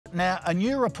Now, a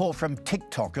new report from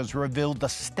TikTok has revealed the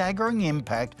staggering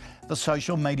impact the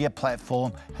social media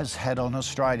platform has had on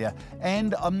Australia.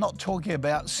 And I'm not talking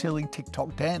about silly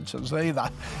TikTok dances either.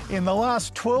 In the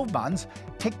last 12 months,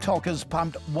 TikTok has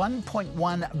pumped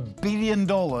 $1.1 billion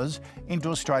into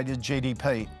Australia's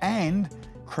GDP and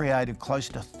created close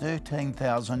to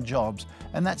 13,000 jobs,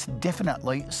 and that's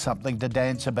definitely something to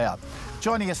dance about.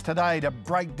 Joining us today to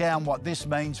break down what this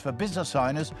means for business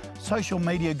owners, social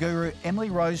media guru Emily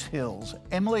Rose Hills.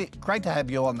 Emily, great to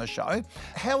have you on the show.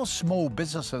 How are small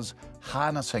businesses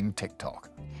harnessing TikTok?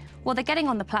 Well, they're getting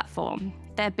on the platform.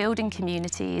 They're building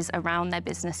communities around their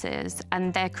businesses,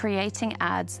 and they're creating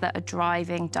ads that are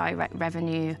driving direct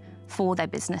revenue for their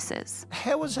businesses.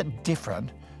 How is it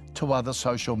different to other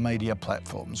social media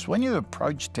platforms? When you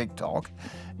approach TikTok,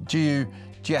 do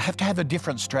you have to have a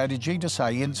different strategy to,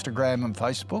 say, Instagram and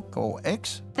Facebook or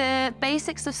X? The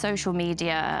basics of social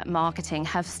media marketing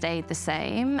have stayed the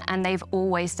same, and they've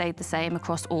always stayed the same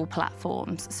across all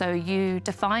platforms. So you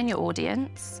define your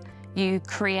audience, you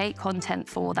create content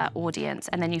for that audience,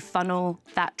 and then you funnel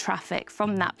that traffic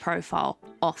from that profile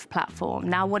off platform.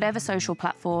 Now, whatever social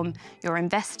platform you're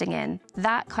investing in,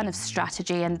 that kind of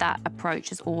strategy and that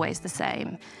approach is always the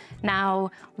same.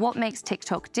 Now, what makes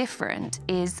TikTok different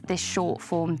is this short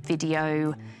form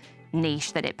video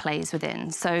niche that it plays within.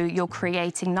 So you're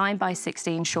creating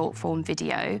 9:16 short form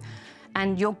video,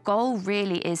 and your goal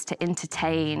really is to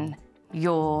entertain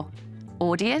your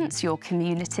audience, your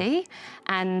community,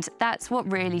 and that's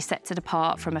what really sets it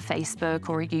apart from a Facebook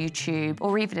or a YouTube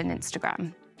or even an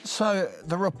Instagram. So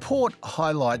the report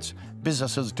highlights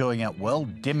businesses doing it well.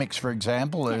 Dimmix, for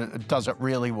example, does it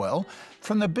really well.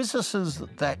 From the businesses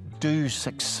that do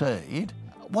succeed,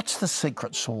 what's the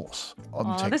secret sauce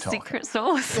on TikTok? The secret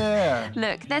sauce? Yeah.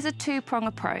 Look, there's a two-prong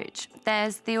approach.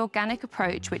 There's the organic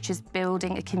approach, which is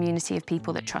building a community of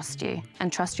people that trust you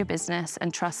and trust your business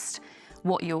and trust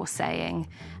what you're saying.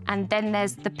 And then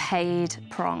there's the paid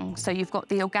prong. So you've got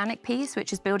the organic piece,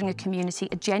 which is building a community,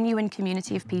 a genuine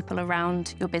community of people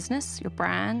around your business, your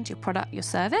brand, your product, your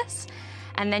service.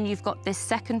 And then you've got this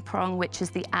second prong, which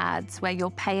is the ads, where you're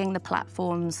paying the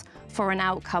platforms for an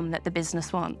outcome that the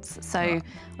business wants. So I'm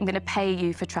going to pay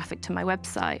you for traffic to my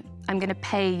website. I'm going to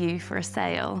pay you for a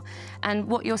sale. And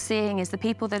what you're seeing is the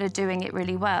people that are doing it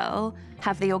really well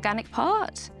have the organic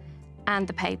part and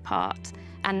the paid part.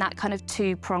 And that kind of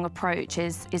two-prong approach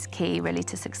is key, really,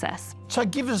 to success. So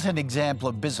give us an example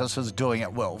of businesses doing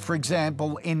it well. For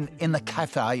example, in the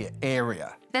cafe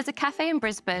area. There's a cafe in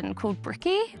Brisbane called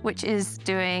Bricky, which is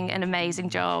doing an amazing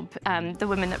job. The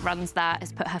woman that runs that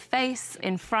has put her face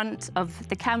in front of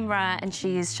the camera, and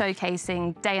she's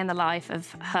showcasing day in the life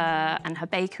of her and her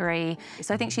bakery.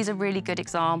 So I think she's a really good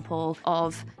example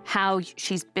of how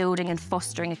she's building and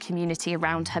fostering a community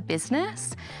around her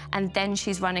business, and then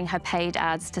she's running her paid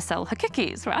ads to sell her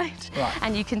cookies, right?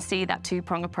 And you can see that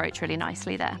two-prong approach really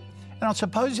nicely there. And I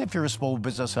suppose if you're a small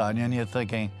business owner and you're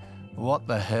thinking, what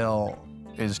the hell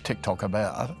is TikTok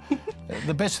about?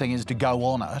 The best thing is to go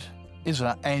on it, isn't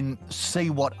it, and see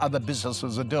what other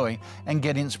businesses are doing and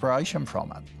get inspiration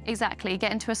from it. Exactly.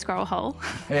 Get into a scroll hole,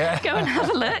 yeah. Go and have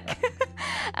a look,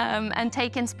 and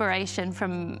take inspiration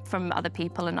from other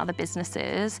people and other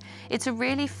businesses. It's a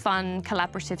really fun,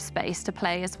 collaborative space to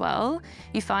play as well.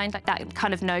 You find like that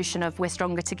kind of notion of we're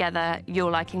stronger together,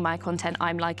 you're liking my content,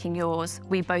 I'm liking yours,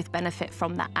 we both benefit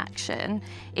from that action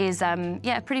is,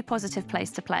 yeah, a pretty positive place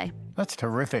to play. That's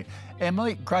terrific.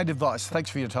 Emily, great advice. Thanks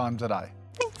for your time today.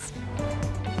 Thanks.